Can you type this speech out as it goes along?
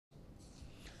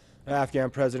The Afghan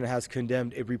president has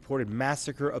condemned a reported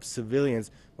massacre of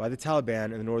civilians by the Taliban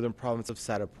in the northern province of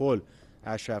Sar-e Pul.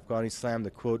 Ashraf Ghani slammed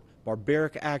the, quote,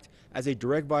 barbaric act as a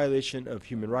direct violation of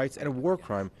human rights and a war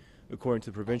crime. According to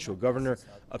the provincial governor,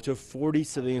 up to 40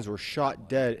 civilians were shot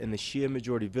dead in the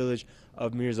Shia-majority village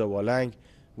of Mirza Olang,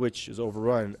 which is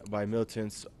overrun by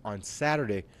militants on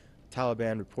Saturday. The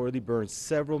Taliban reportedly burned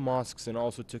several mosques and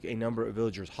also took a number of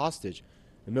villagers hostage.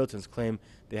 The militants claim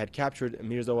they had captured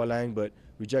Mirza Olang but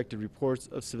rejected reports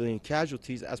of civilian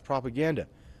casualties as propaganda.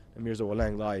 Mirza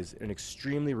Olang lies in an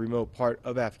extremely remote part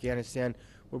of Afghanistan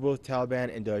where both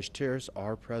Taliban and Daesh terrorists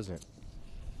are present.